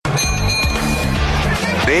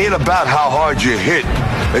ain't about how hard you hit.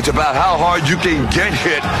 It's about how hard you can get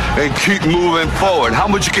hit and keep moving forward. How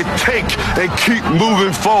much you can take and keep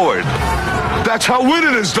moving forward. That's how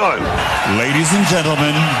winning is done. Ladies and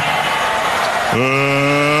gentlemen,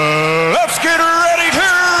 let's get ready to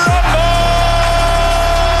rumble!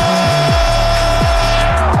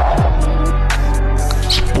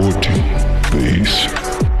 Sporting Base.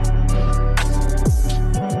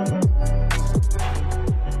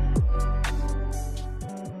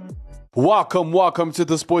 Welcome to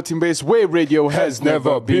the Sporting Base, where radio has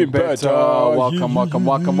never been better. Welcome.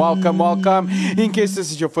 In case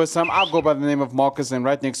this is your first time, I'll go by the name of Marcus, and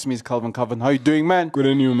right next to me is Calvin. How you doing, man? Good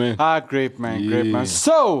on you, man. Great, man.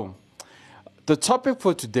 So, the topic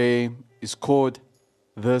for today is called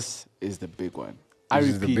This is the Big One. I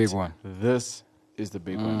repeat, the big one. This is the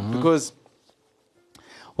big one. Because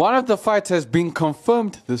one of the fights has been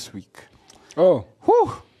confirmed this week. Oh.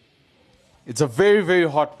 Whew. It's a very, very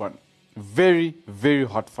hot one. Very, very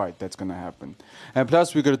hot fight that's going to happen. And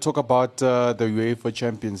plus, we're going to talk about the UEFA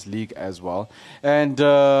Champions League as well. And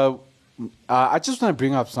I just want to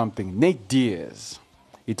bring up something. Nate Diaz,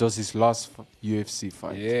 it was his last UFC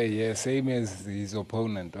fight. Yeah, same as his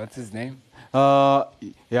opponent. What's his name? I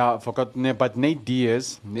forgot the name, but Nate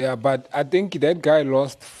Diaz. Yeah, but I think that guy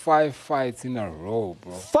lost 5 fights in a row,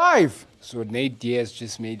 bro. 5? So Nate Diaz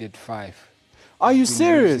just made it 5. Are you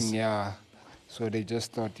serious? Losing, yeah. So they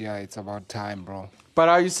just thought, it's about time, bro. But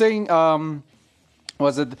are you saying, Are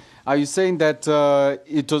you saying that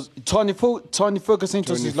it was Tony Ferguson?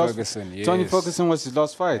 Yes. Tony Ferguson was his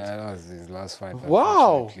last fight. Yeah, that was his last fight.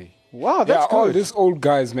 Wow, that's good. All these old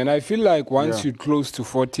guys, man. I feel like once you're close to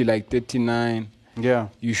 40, like 39,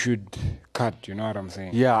 you should cut. You know what I'm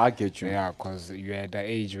saying? Yeah, I get you. Yeah, because you're at the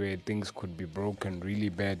age where things could be broken really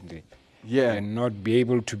badly. Yeah, and not be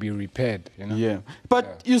able to be repaired. You know? Yeah,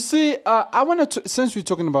 but you see, I want to since we're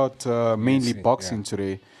talking about mainly boxing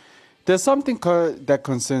today, there's something that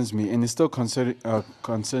concerns me, and it's still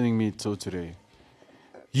concerning me till today.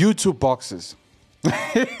 YouTube boxes.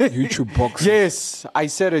 YouTube boxes. Yes, I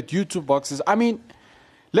said it. YouTube boxes. I mean,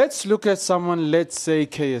 let's look at someone. Let's say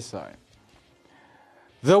KSI.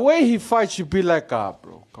 The way he fights, you'd be like,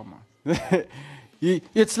 bro, come on.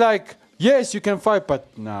 It's like. Yes, you can fight,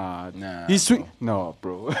 but nah. He's sweet. No,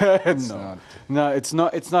 bro. No, it's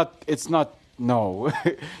not. No.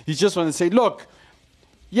 You just want to say, look,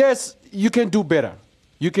 yes, you can do better.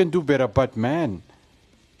 But man,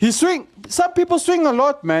 he swing. Some people swing a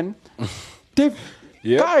lot, man.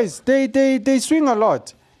 Guys, they swing a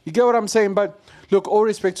lot. You get what I'm saying? But look, all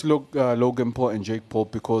respect to Logan Paul and Jake Paul,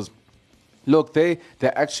 because look, they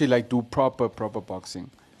actually like do proper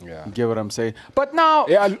boxing. Yeah. You get what I'm saying? But now,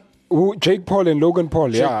 Jake Paul and Logan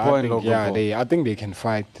Paul, I think they can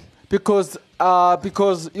fight. Because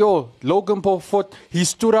Logan Paul fought, he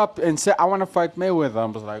stood up and said, I want to fight Mayweather. I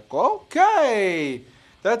was like, okay.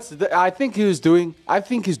 I think he's doing what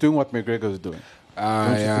McGregor is doing.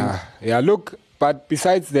 Look, but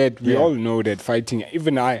besides that, we all know that fighting,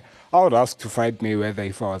 even I would ask to fight Mayweather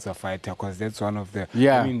if I was a fighter, because that's one of the,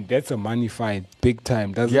 I mean, that's a money fight, big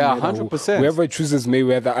time. Doesn't matter 100%. Whoever chooses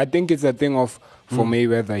Mayweather, I think it's a thing of, for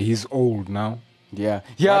Mayweather, he's old now.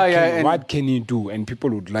 What can he do? And people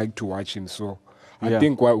would like to watch him. So I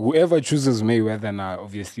think whoever chooses Mayweather now,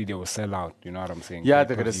 obviously they will sell out. You know what I'm saying? Yeah,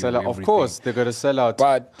 they're going to sell out. Of course, they're going to sell out.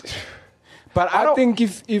 But I think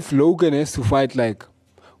if Logan has to fight, like,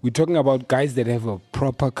 we're talking about guys that have a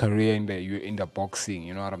proper career in the boxing.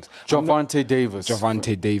 You know what I'm saying? Gervonta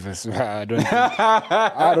Davis. I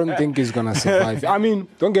don't think he's gonna survive. I mean,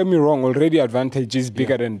 don't get me wrong. Already, Advantage is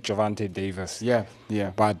bigger than Gervonta Davis. Yeah.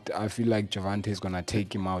 But I feel like Gervonta is gonna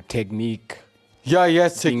take him out. Technique.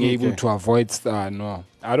 Technique. Being able to avoid no.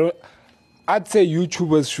 I'd say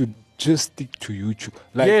YouTubers should just stick to YouTube.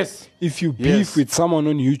 Like, if you beef with someone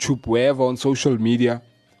on YouTube, wherever on social media,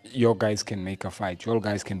 your guys can make a fight. Your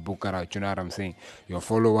guys can book it out. You know what I'm saying? Your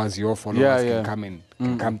followers can come in,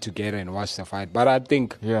 can come together and watch the fight. But I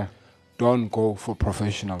think don't go for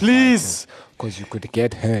professional please, because you could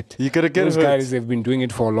get hurt. You could get hurt. Those guys have been doing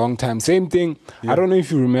it for a long time. Same thing. I don't know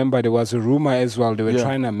if you remember, there was a rumor as well. They were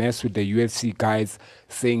trying to mess with the UFC guys,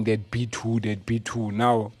 saying they'd beat who.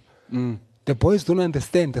 Now, the boys don't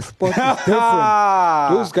understand. The sport is different.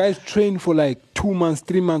 Those guys train for like 2 months,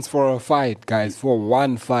 3 months for a fight, guys, for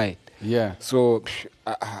one fight. Yeah. So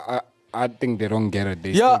I think they don't get it.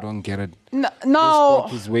 They still don't get it. Now, the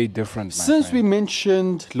sport is way different. Since we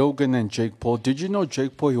mentioned Logan and Jake Paul, did you know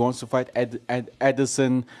Jake Paul, he wants to fight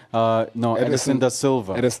Edison da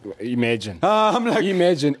Silva? Imagine. I'm like,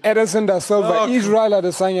 imagine Edison da Silva. Israel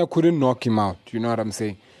Adesanya couldn't knock him out. You know what I'm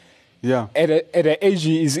saying? Yeah. At the age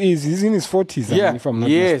he's in his 40s, Yeah. if I'm not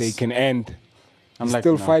Yes. mistaken. And I'm he like,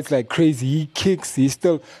 still no. fights like crazy. He kicks. He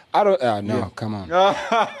still... I don't... no, come on. No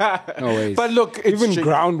ways. But look, it's even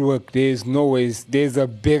groundwork, there's no ways. There's a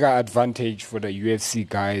bigger advantage for the UFC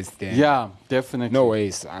guys than... Yeah, definitely. No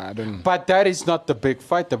ways. I don't... But that is not the big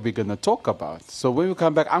fight that we're gonna talk about. So when we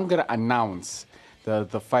come back, I'm gonna announce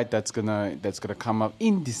the fight that's gonna come up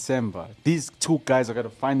in December. These two guys are gonna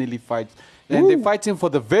finally fight, and they're fighting for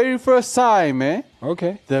the very first time, eh?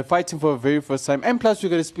 Okay. They're fighting for the very first time, and plus we're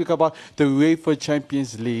gonna speak about the UEFA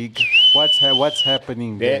Champions League. What's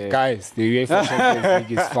happening there, Guys, the UEFA Champions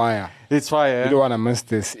League is fire. It's fire. You Eh? don't want to miss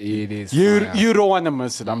this. It is fire. You don't want to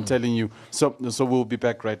miss it. I'm telling you. So we'll be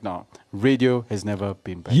back right now. Radio has never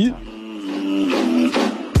been better. Yeah.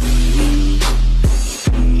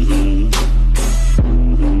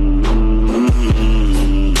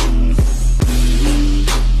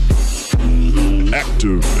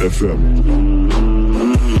 Active FM.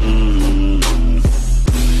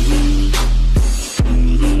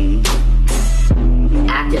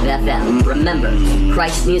 Active FM. Remember,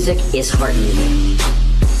 Christ music is heart music.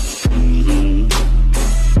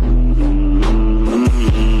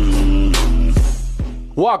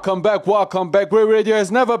 Welcome back. Where radio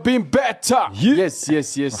has never been better. Yeah.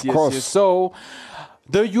 Yes. course. So,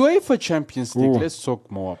 the UEFA Champions League. Let's talk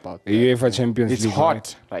more about that. The UEFA Champions It's League.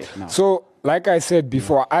 hot right now. So, like I said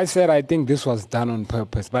before, I think this was done on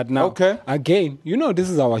purpose. But now, again, this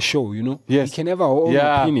is our show, Yes. We can have our own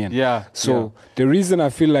opinion. Yeah. So, the reason I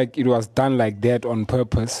feel like it was done like that on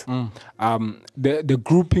purpose, the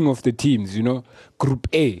grouping of the teams, Group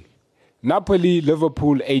A, Napoli,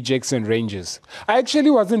 Liverpool, Ajax, and Rangers. I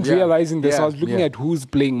actually wasn't realizing this. I was looking at who's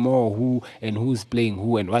playing more, who's playing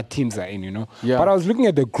who, and what teams are in, Yeah. But I was looking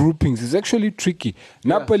at the groupings. It's actually tricky.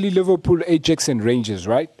 Napoli, Liverpool, Ajax, and Rangers,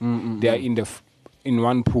 right? They are in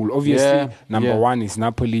one pool. Obviously, number one is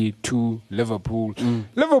Napoli, 2, Liverpool.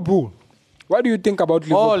 Liverpool. What do you think about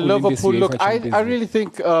Liverpool? Oh, Liverpool. In this UEFA Look, Champions I League? really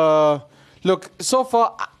think, so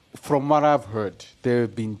far, from what I've heard,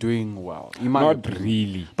 they've been doing well. Not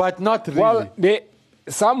really. But not really. Well,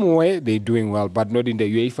 somewhere they're doing well, but not in the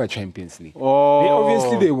UEFA Champions League. Oh.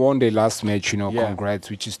 Obviously, they won their last match, congrats,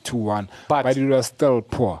 which is 2-1. But it was still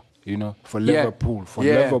poor, for Liverpool,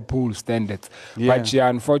 Liverpool standards. Yeah. But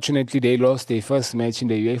unfortunately, they lost their first match in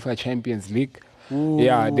the UEFA Champions League. Ooh.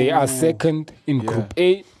 Yeah, they are second in Group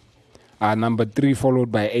A. Number 3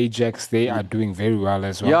 followed by Ajax. They are doing very well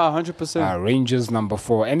as well. Yeah, 100%. Rangers number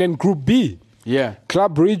 4. And then Group B. Yeah.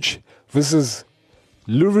 Club Brugge versus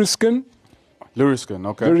Lurisken,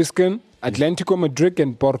 Atletico Madrid,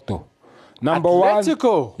 and Porto. Number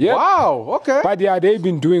Atletico. 1. Yep. Wow. Okay. But they've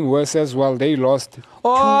been doing worse as well. They lost 2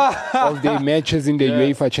 of their matches in the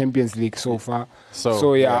UEFA Champions League so far.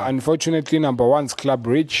 So unfortunately, number 1 is Club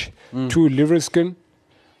Brugge, 2 Lurisken,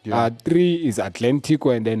 3 is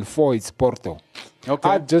Atletico, and then 4 is Porto. Okay.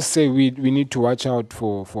 I'd just say we need to watch out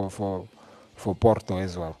for Porto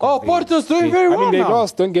as well. Porto's doing very well. I mean, they now.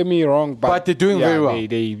 lost, don't get me wrong. But they're doing very well.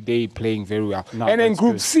 They playing very well. No, and then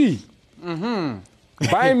Group good. C,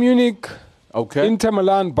 Bayern Munich, Inter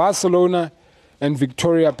Milan, Barcelona, and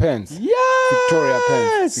Victoria Pens.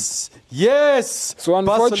 Yes. So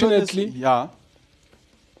unfortunately,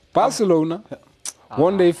 Barcelona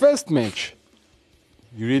won their first match.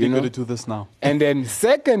 You're really going to do this now. And then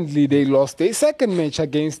secondly, they lost their second match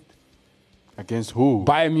against who?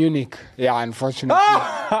 Bayern Munich. Yeah, unfortunately.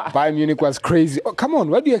 Bayern Munich was crazy. Oh, come on,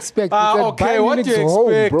 what do you expect? Okay, what do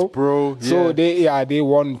you expect, bro? So they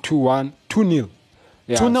won 2-1, 2-0.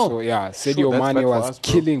 Yeah, 2-0. So Sadio Mane was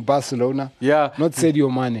killing Barcelona. Yeah. Not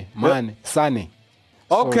Sadio Mane. Sane.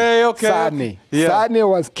 Okay. Sane. Yeah. Sane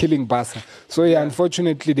was killing Barca. So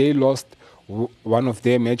unfortunately they lost one of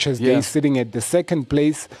their matches. They're sitting at the second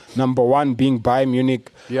place, number 1 being Bayern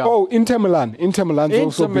Munich. Yeah. Oh, Inter Milan's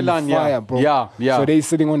also been fire, bro. Yeah. So they're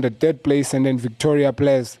sitting on the 3rd place, and then Victoria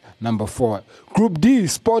plays number 4. Group D,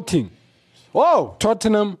 Sporting. Oh.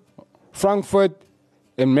 Tottenham, Frankfurt,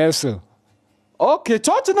 and Marseille. Okay,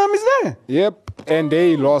 Tottenham is there. Yep. And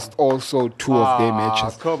they lost also 2 of their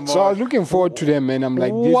matches. So I was looking forward to them, man. I'm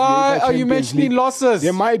like, why are you mentioning losses? They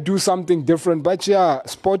might do something different, but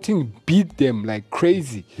Sporting beat them like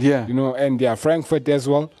crazy. Yeah. And Frankfurt as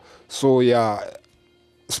well. So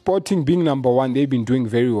Sporting being number 1, they've been doing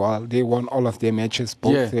very well. They won all of their matches,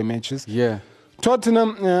 both their matches. Yeah.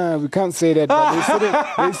 Tottenham, we can't say that, but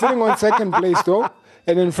they're sitting on second place though.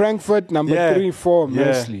 And then Frankfurt, number 3, 4,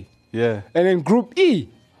 Marseille. Yeah. And then Group E,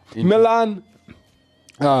 Milan,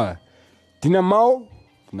 Dinamo,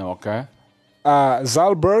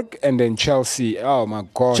 Zalberg, and then Chelsea. Oh my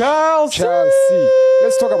God. Chelsea.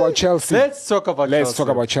 Let's talk about Chelsea. Let's talk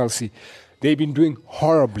about Chelsea. They've been doing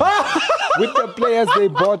horribly with the players they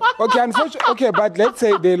bought. Okay, but let's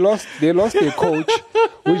say they lost their coach,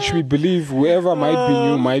 which we believe whoever might be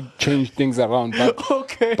new might change things around.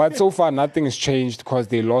 But so far nothing has changed because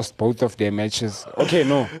they lost both of their matches. Okay,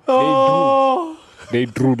 no, they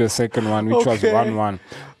drew the second one, which was 1-1.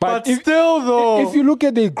 But still, though, if you look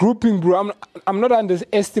at the grouping, bro, I'm not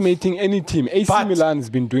underestimating any team. AC Milan has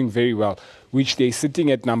been doing very well, which they're sitting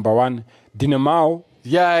at number 1. Dinamo,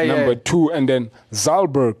 number 2, and then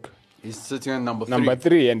Zalberg is sitting at number 3. Number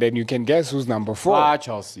 3, and then you can guess who's number 4.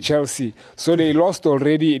 Chelsea. So they lost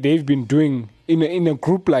already. They've been doing in a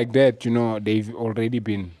group like that. You know, they've already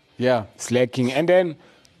been slacking. And then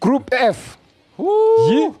Group F.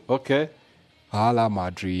 Woo. Okay. Hala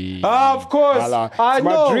Madrid. Of course.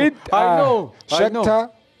 Madrid. I know.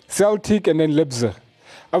 Shakhtar, Celtic, and then Leipzig.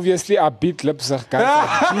 Obviously, I beat Leipzig, guys.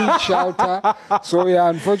 I beat Shakhtar. So,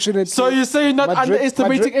 unfortunately. So, you say you're not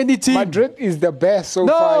underestimating any team? Madrid is the best so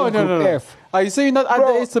far in Group F. Are you saying you're not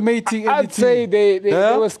underestimating any team? I'd say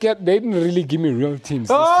they were scared. They didn't really give me real teams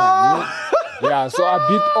this time. You know? So I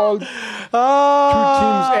beat all 2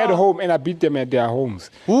 teams at home, and I beat them at their homes.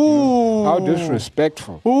 Ooh. How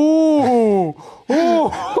disrespectful. Ooh.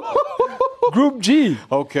 Group G.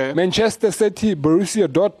 Okay. Manchester City, Borussia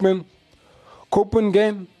Dortmund,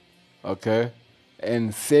 Copenhagen,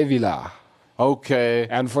 and Sevilla. Okay.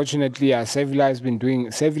 Unfortunately, Sevilla is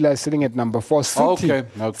sitting at number 4. Okay.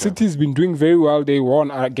 City's been doing very well. They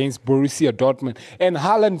won against Borussia Dortmund. And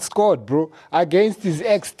Haaland scored, bro, against his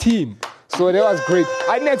ex-team. So that was great.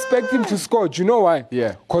 I didn't expect him to score. Do you know why?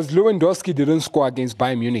 Yeah. Because Lewandowski didn't score against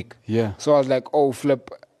Bayern Munich. Yeah. So I was like, oh, flip.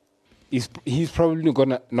 He's probably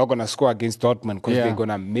not gonna score against Dortmund because they're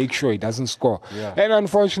gonna make sure he doesn't score. Yeah. And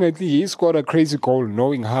unfortunately, he scored a crazy goal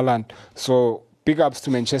knowing Haaland. So big ups to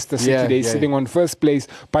Manchester City. They're sitting on first place,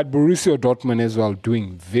 but Borussia Dortmund as well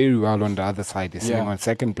doing very well on the other side. They're sitting on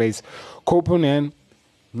second place. Copenhagen,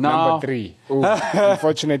 number 3.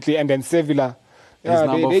 Unfortunately, and then Sevilla. They're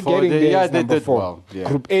getting there. They did 4. Well. Yeah.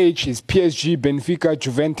 Group H is PSG, Benfica,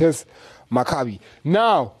 Juventus, Maccabi.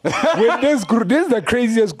 Now, with this group, this is the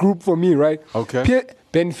craziest group for me, right? Okay.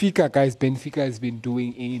 Benfica, guys, Benfica has been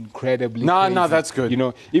doing incredibly crazy. No, that's good. You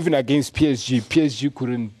know, even against PSG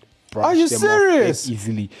couldn't brush them off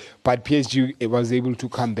easily. But PSG was able to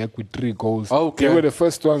come back with 3 goals. Okay. They were the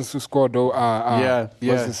first ones to score, though.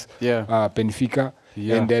 Benfica.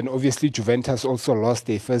 Yeah. And then obviously Juventus also lost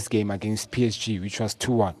their first game against PSG, which was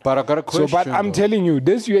 2-1. But I got a question. But I'm telling you,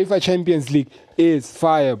 this UEFA Champions League is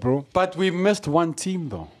fire, bro. But we missed one team,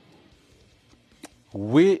 though.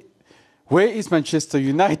 Where is Manchester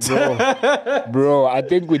United? Bro, I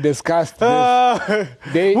think we discussed this.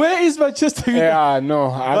 Where is Manchester United? Yeah, no,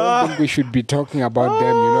 I don't think we should be talking about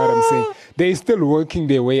them. You know what I'm saying? They're still working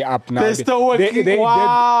their way up now. They're still working.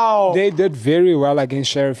 They did very well against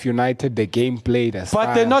Sheriff United. The game played as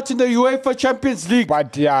But they're not in the UEFA Champions League.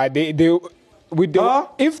 But yeah,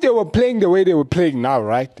 if they were playing the way they were playing now,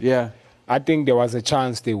 right? Yeah. I think there was a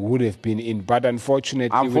chance they would have been in. But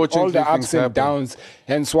unfortunately with all the ups and downs,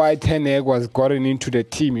 hence why Ten Hag was gotten into the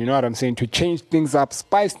team, you know what I'm saying, to change things up,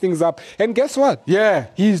 spice things up. And guess what? Yeah.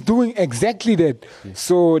 He's doing exactly that. Yeah.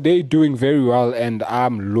 So they're doing very well, and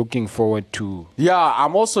I'm looking forward to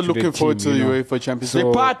I'm also looking forward to the UEFA Champions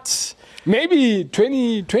League. But maybe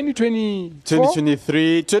 2023.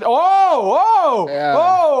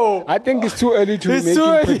 I think it's too early to make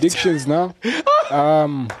predictions now.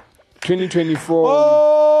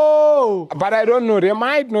 2024. But I don't know. They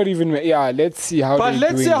might not even. Let's see how. But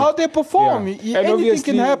let's see how they perform. Yeah. Anything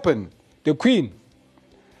can happen. The Queen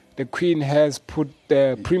has put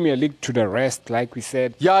the Premier League to the rest, like we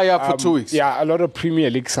said. For 2 weeks. Yeah, a lot of Premier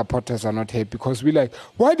League supporters are not happy because we're like,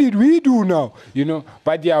 what did we do now? You know.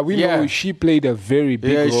 But we know she played a very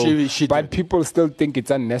big role. She but did. People still think it's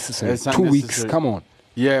unnecessary. 2 weeks. Come on.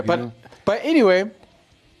 Yeah, but anyway,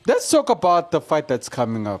 let's talk about the fight that's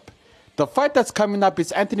coming up. The fight that's coming up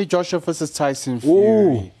is Anthony Joshua versus Tyson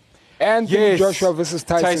Fury. Anthony Joshua versus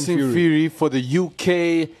Tyson Fury for the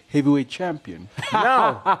UK heavyweight champion.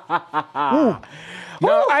 Now,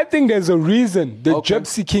 I think there's a reason the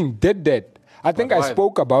Gypsy King did that. I think I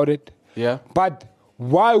spoke about it. Yeah. But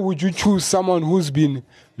why would you choose someone who's been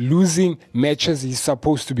losing matches he's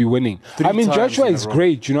supposed to be winning? Joshua is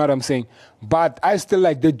great, you know what I'm saying? But I still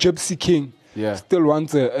like the Gypsy King. Yeah. Still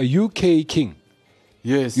wants a UK king.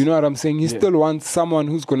 Yes. You know what I'm saying? He still wants someone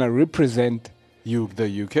who's going to represent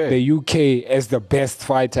The UK. The UK as the best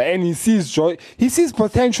fighter, and he sees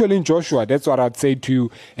potential in Joshua. That's what I'd say to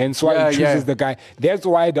you, and so he chooses the guy. That's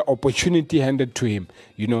why the opportunity handed to him.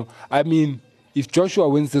 You know, I mean, if Joshua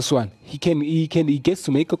wins this one, he gets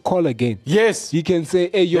to make a call again. Yes, he can say,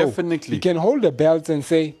 "Hey, yo," definitely. He can hold the belts and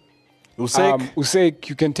say, Usyk,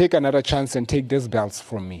 you can take another chance and take these belts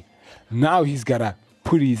from me. Now he's gotta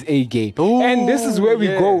put his A game, and this is where we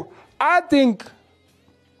go. I think.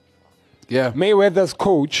 Yeah, Mayweather's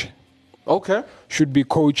coach should be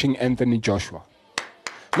coaching Anthony Joshua.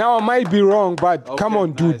 Now, I might be wrong, but come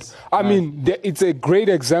on, dude. Nice. I mean, it's a great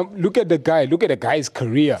example. Look at the guy. Look at the guy's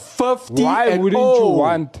career. 50 Why wouldn't you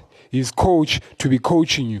want his coach to be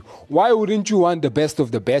coaching you? Why wouldn't you want the best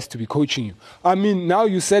of the best to be coaching you? I mean, now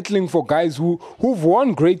you're settling for guys who've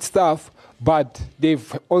won great stuff, but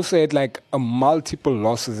they've also had like multiple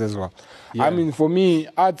losses as well. Yeah. I mean, for me,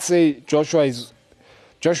 I'd say Joshua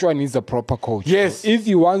needs a proper coach. Yes. If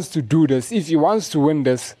he wants to do this, if he wants to win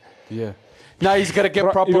this. Yeah. Now he's got to get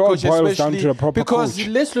proper coach, especially because coach.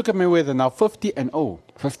 Let's look at Mayweather now, 50-0.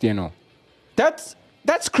 50-0.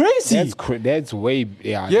 That's crazy. That's way,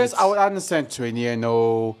 yeah. Yes, I would understand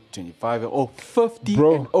 20-0, 25-0, 50-0.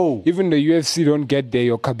 Bro, even the UFC don't get there.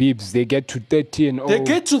 Your Khabibs, they get to 30-0. They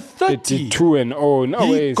get to 30. 32-0. No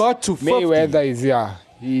he ways. Got to 50. Mayweather is,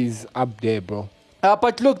 he's up there, bro.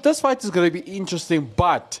 But look, this fight is going to be interesting,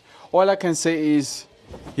 but all I can say is,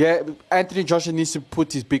 Anthony Joshua needs to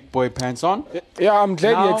put his big boy pants on. Yeah, I'm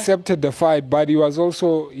glad he accepted the fight, but he was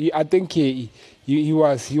also, I think he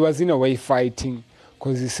was in a way fighting,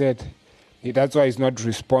 because he said that's why he's not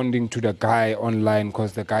responding to the guy online,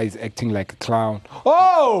 because the guy is acting like a clown.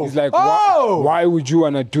 He's like, why would you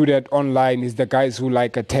want to do that online? It's the guys who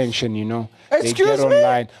like attention, you know. Excuse they get me?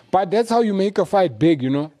 online. But that's how you make a fight big, you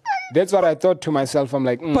know. That's what I thought to myself. I'm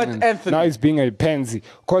like, but Anthony, now he's being a pansy.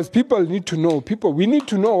 Because people need to know. We need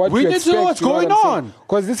to know what we need to know what's going on.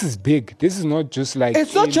 Because this is big. This is not just like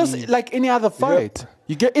it's not just like any other fight.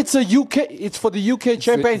 Yep. It's a UK. It's for the UK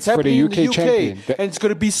champion. It's happening in the UK, and it's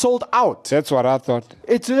going to be sold out. That's what I thought.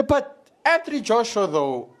 But Anthony Joshua,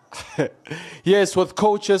 though, yes, with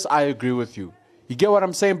coaches, I agree with you. You get what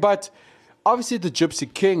I'm saying? But obviously, the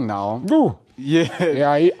Gypsy King now. Ooh.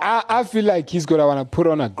 Yeah. I feel like he's going to want to put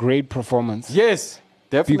on a great performance. Yes,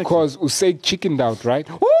 definitely. Because Usyk chickened out, right?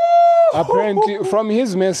 Apparently, from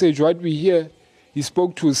his message, what we hear, he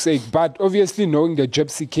spoke to Usyk. But obviously, knowing the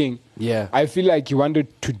Gypsy King, I feel like he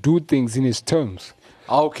wanted to do things in his terms.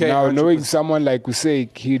 Okay. Now, 100%. knowing someone like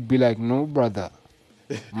Usyk, he'd be like, no, brother,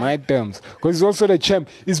 my terms. Because he's also the champ.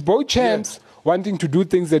 It's both champs wanting to do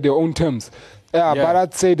things at their own terms. But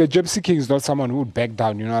I'd say the Gypsy King is not someone who would back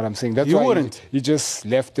down, you know what I'm saying? That's why he just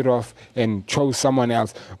left it off and chose someone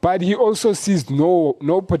else. But he also sees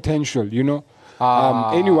no potential, you know?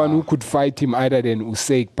 Anyone who could fight him other than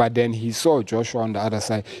Usyk, but then he saw Joshua on the other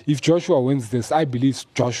side. If Joshua wins this, I believe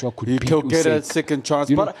Joshua could beat Usyk. He'll get a second chance.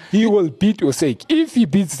 But he will beat Usyk. If he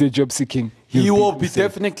beats the Gypsy King, he will be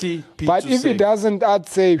definitely beat But Usyk. If he doesn't, I'd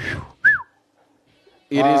say...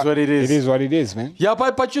 It is what it is. It is what it is, man. Yeah,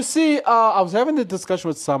 but you see, I was having a discussion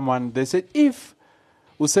with someone. They said if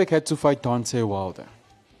Usyk had to fight Deontay Wilder,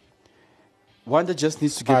 Wilder just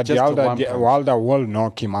needs to get just one punch. Wilder will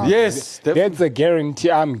knock him out. Yes, definitely. That's a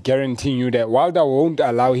guarantee. I'm guaranteeing you that Wilder won't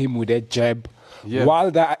allow him with that jab. Yeah.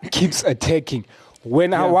 Wilder keeps attacking.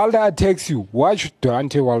 When Wilder attacks you, watch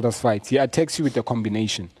Deontay Wilder's fights. He attacks you with a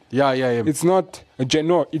combination. Yeah. It's not a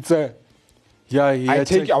it's a...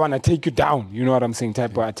 I want to take you down. You know what I'm saying?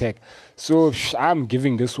 Type of attack. So I'm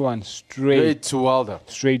giving this one straight to Wilder.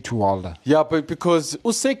 Straight to Wilder. Yeah, but because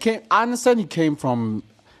Usyk I understand he came from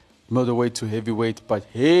middleweight to heavyweight, but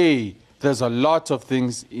hey, there's a lot of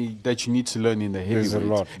things that you need to learn in the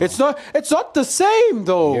heavyweight. There's a lot. It's not the same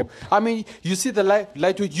though. Yep. I mean, you see the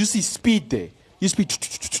lightweight, you see speed there.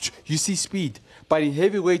 You see speed. But in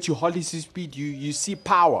heavyweight, you hardly see speed. You see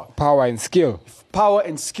power. Power and skill. Power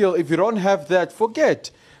and skill. If you don't have that,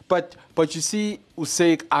 forget. But you see,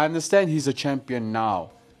 Usyk, I understand he's a champion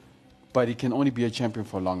now, but he can only be a champion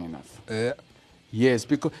for long enough. Yes,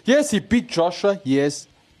 because he beat Joshua. Yes,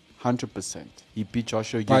 100%. He beat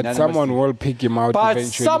Joshua. But someone will pick him out but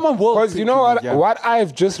eventually. Someone will. Because you know what? What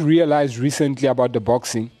I've just realized recently about the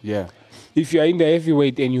boxing. Yeah. If you're in the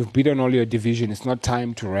heavyweight and you've beaten all your division, it's not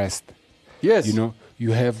time to rest. Yes. You know,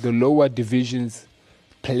 you have the lower divisions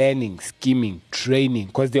planning, scheming, training,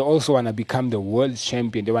 because they also want to become the world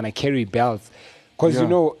champion. They want to carry belts. Because,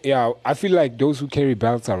 I feel like those who carry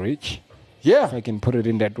belts are rich. Yeah. If I can put it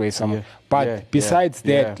in that way somehow. Yeah. But besides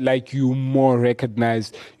that, like you more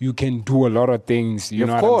recognized, you can do a lot of things. You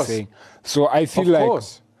know what I'm saying? So I feel like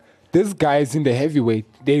these guys in the heavyweight,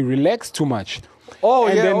 they relax too much. Oh,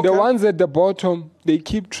 and yeah, then okay. the ones at the bottom, they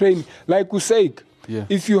keep training. Like Usyk. Yeah.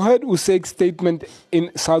 If you heard Usyk's statement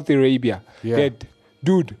in Saudi Arabia, that,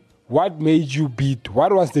 dude, what made you beat?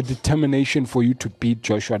 What was the determination for you to beat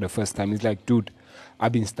Joshua the first time? He's like, dude,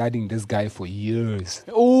 I've been studying this guy for years.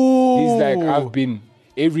 Ooh. He's like,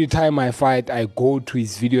 every time I fight, I go to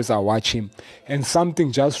his videos, I watch him, and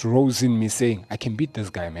something just rose in me saying, I can beat this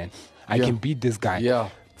guy, man. I can beat this guy. Yeah.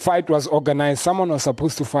 Fight was organized. Someone was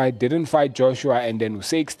supposed to fight, didn't fight Joshua, and then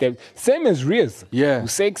Usyk stepped. Same as Reyes. Yeah.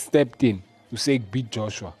 Usyk stepped in. Usyk beat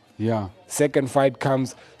Joshua. Yeah. Second fight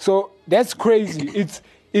comes. So that's crazy.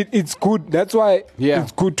 It's good. That's why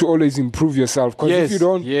it's good to always improve yourself. Because if you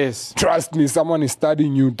don't, trust me, someone is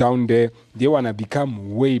studying you down there. They want to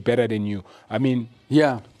become way better than you. I mean,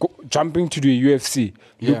 jumping to the UFC,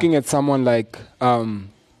 looking at someone like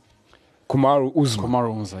Kamaru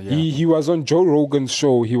Usman. He was on Joe Rogan's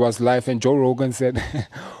show. He was live, and Joe Rogan said,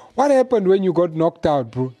 what happened when you got knocked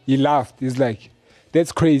out, bro? He laughed. He's like,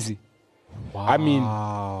 that's crazy. Wow. I mean,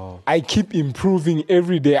 I keep improving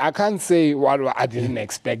every day. I can't say, well, I didn't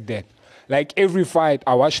expect that. Like every fight,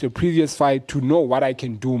 I watch the previous fight to know what I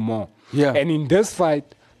can do more. Yeah. And in this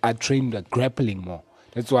fight, I trained the grappling more.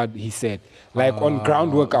 That's what he said. Like on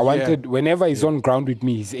groundwork, I wanted, whenever he's on ground with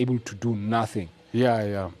me, he's able to do nothing.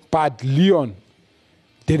 But Leon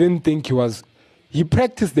didn't think he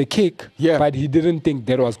practiced the kick, but he didn't think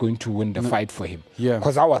that was going to win the fight for him.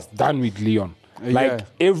 Because I was done with Leon. Like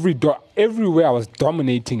everywhere I was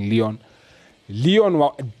dominating Leon.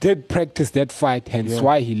 Leon did practice that fight, hence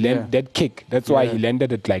why he landed that kick. That's why he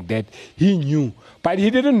landed it like that. He knew. But he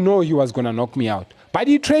didn't know he was going to knock me out. But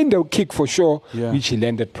he trained the kick for sure, which he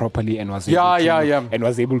landed properly and was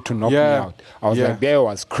able to knock me out. I was like, that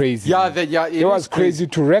was crazy. It was crazy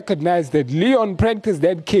to recognize that Leon practiced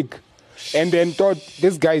that kick and then thought,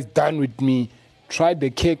 this guy's done with me. Tried the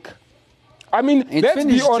kick. I mean, let's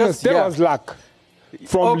be honest, that was luck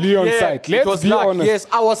from Leon's side. Let's be honest. Yes,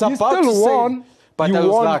 I was about to won, say, but you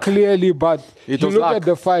won luck. Clearly, but you look luck. at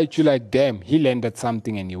the fight, you're like, damn, he landed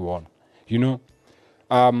something and he won. You know?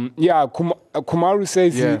 Kamaru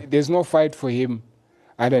says there's no fight for him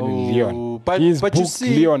other than Leon. He's booked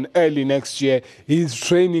Leon early next year. He's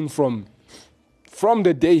training from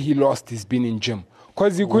the day he lost. He's been in gym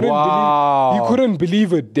because he couldn't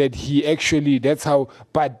believe it that he actually. That's how.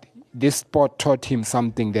 But this sport taught him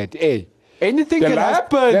something that anything can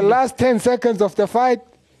happen. The last 10 seconds of the fight,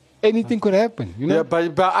 anything could happen. You know. Yeah,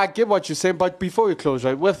 but I get what you're saying. But before we close,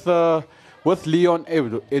 right, with Leon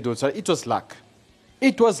Edwards, it was luck.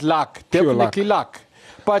 It was luck, definitely luck.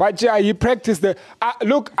 But he practiced the...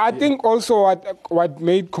 I think also what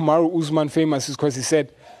made Kamaru Usman famous is because he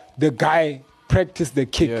said the guy practiced the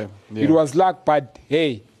kick. It was luck, but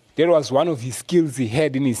hey, that was one of his skills he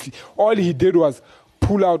had in his... All he did was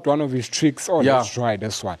pull out one of his tricks. Let's try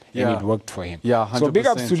this one. And it worked for him. 100%. So big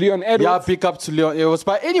ups to Leon Edwards. Yeah, big up to Leon Edwards.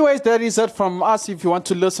 But anyways, that is it from us. If you want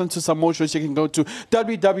to listen to some more shows, you can go to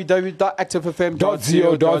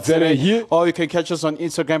www.activefm.co.za or you can catch us on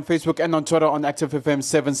Instagram, Facebook, and on Twitter on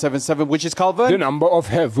ActiveFM777, which is Calvin. The number of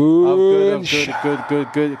heaven.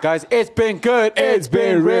 Good. Guys, it's been good. It's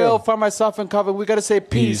been real. For myself and Calvin, we got to say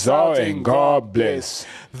peace out and God bless.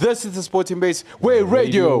 This is the Sporting Base, where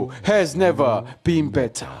radio has never been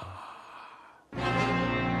better.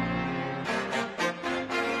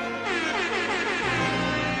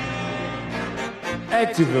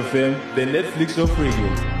 Active FM, the Netflix of radio,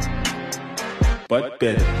 but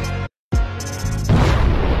better.